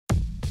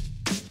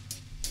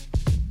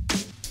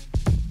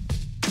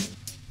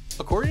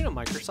According to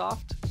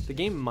Microsoft, the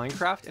game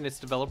Minecraft and its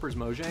developers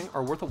Mojang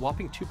are worth a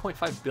whopping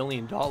 $2.5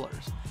 billion.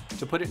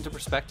 To put it into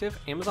perspective,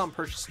 Amazon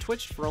purchased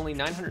Twitch for only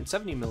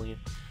 $970 million.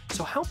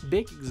 So how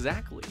big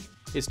exactly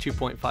is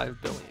 $2.5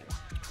 billion?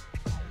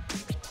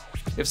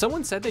 If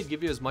someone said they'd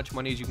give you as much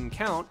money as you can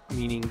count,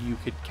 meaning you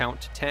could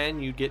count to 10,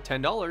 you'd get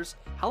 $10,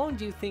 how long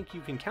do you think you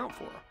can count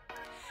for?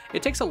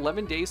 It takes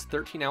 11 days,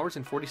 13 hours,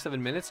 and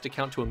 47 minutes to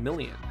count to a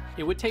million.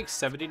 It would take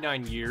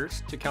 79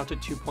 years to count to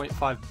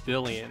 2.5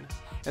 billion.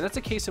 And that's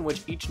a case in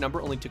which each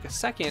number only took a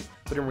second,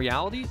 but in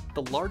reality,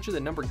 the larger the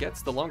number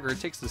gets, the longer it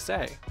takes to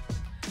say.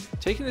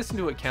 Taking this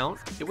into account,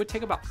 it would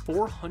take about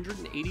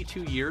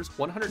 482 years,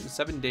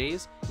 107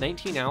 days,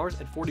 19 hours,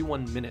 and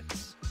 41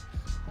 minutes.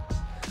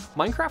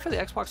 Minecraft for the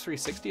Xbox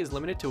 360 is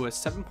limited to a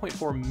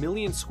 7.4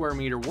 million square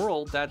meter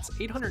world that's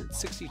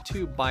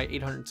 862 by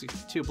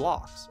 862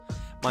 blocks.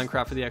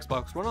 Minecraft for the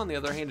Xbox One, on the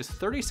other hand, is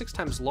 36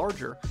 times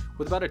larger,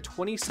 with about a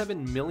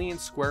 27 million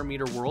square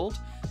meter world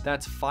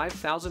that's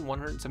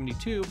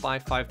 5,172 by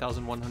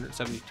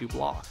 5,172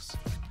 blocks.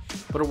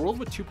 But a world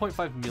with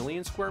 2.5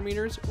 million square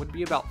meters would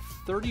be about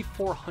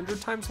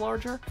 3,400 times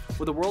larger,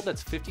 with a world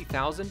that's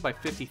 50,000 by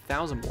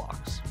 50,000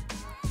 blocks.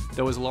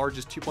 Though as large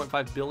as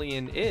 2.5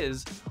 billion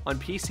is, on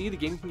PC the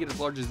game can get as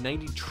large as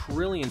 90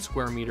 trillion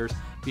square meters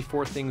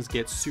before things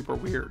get super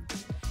weird.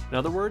 In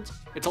other words,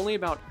 it's only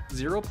about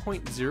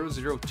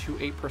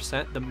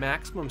 0.0028% the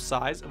maximum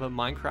size of a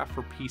Minecraft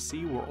for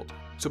PC world.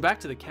 So back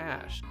to the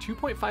cash,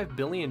 $2.5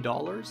 billion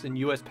in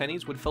US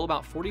pennies would fill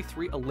about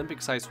 43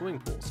 Olympic-sized swimming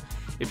pools.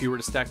 If you were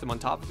to stack them on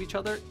top of each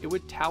other, it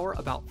would tower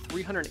about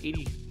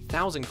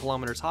 380,000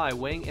 kilometers high,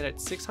 weighing in at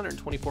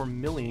 624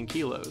 million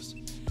kilos.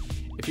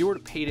 If you were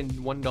to pay it in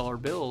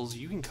 $1 bills,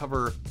 you can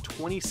cover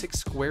 26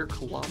 square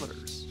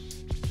kilometers.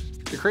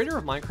 The creator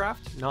of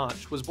Minecraft,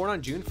 Notch, was born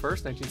on June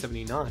 1st,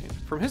 1979.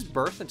 From his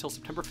birth until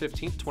September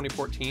 15th,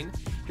 2014,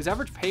 his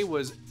average pay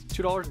was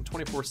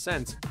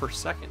 $2.24 per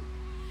second.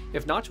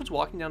 If Notch was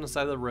walking down the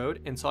side of the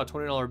road and saw a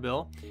 $20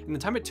 bill, and the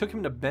time it took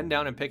him to bend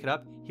down and pick it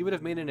up, he would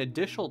have made an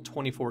additional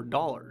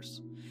 $24.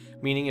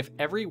 Meaning if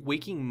every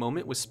waking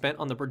moment was spent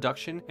on the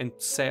production and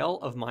sale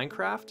of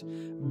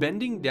Minecraft,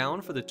 bending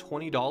down for the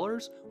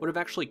 $20 would have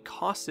actually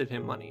costed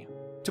him money.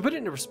 To put it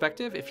into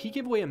perspective, if he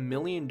gave away $1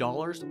 million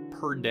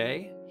per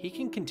day, he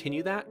can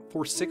continue that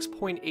for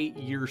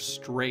 6.8 years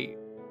straight.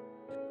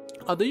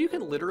 Although you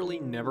can literally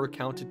never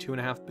count to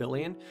 2.5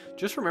 billion,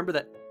 just remember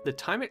that the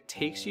time it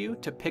takes you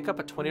to pick up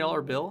a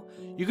 $20 bill,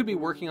 you could be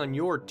working on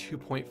your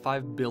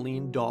 $2.5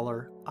 billion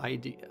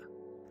idea.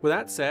 With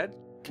that said,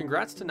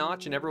 congrats to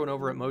Notch and everyone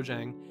over at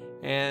Mojang,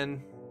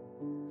 and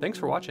thanks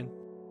for watching.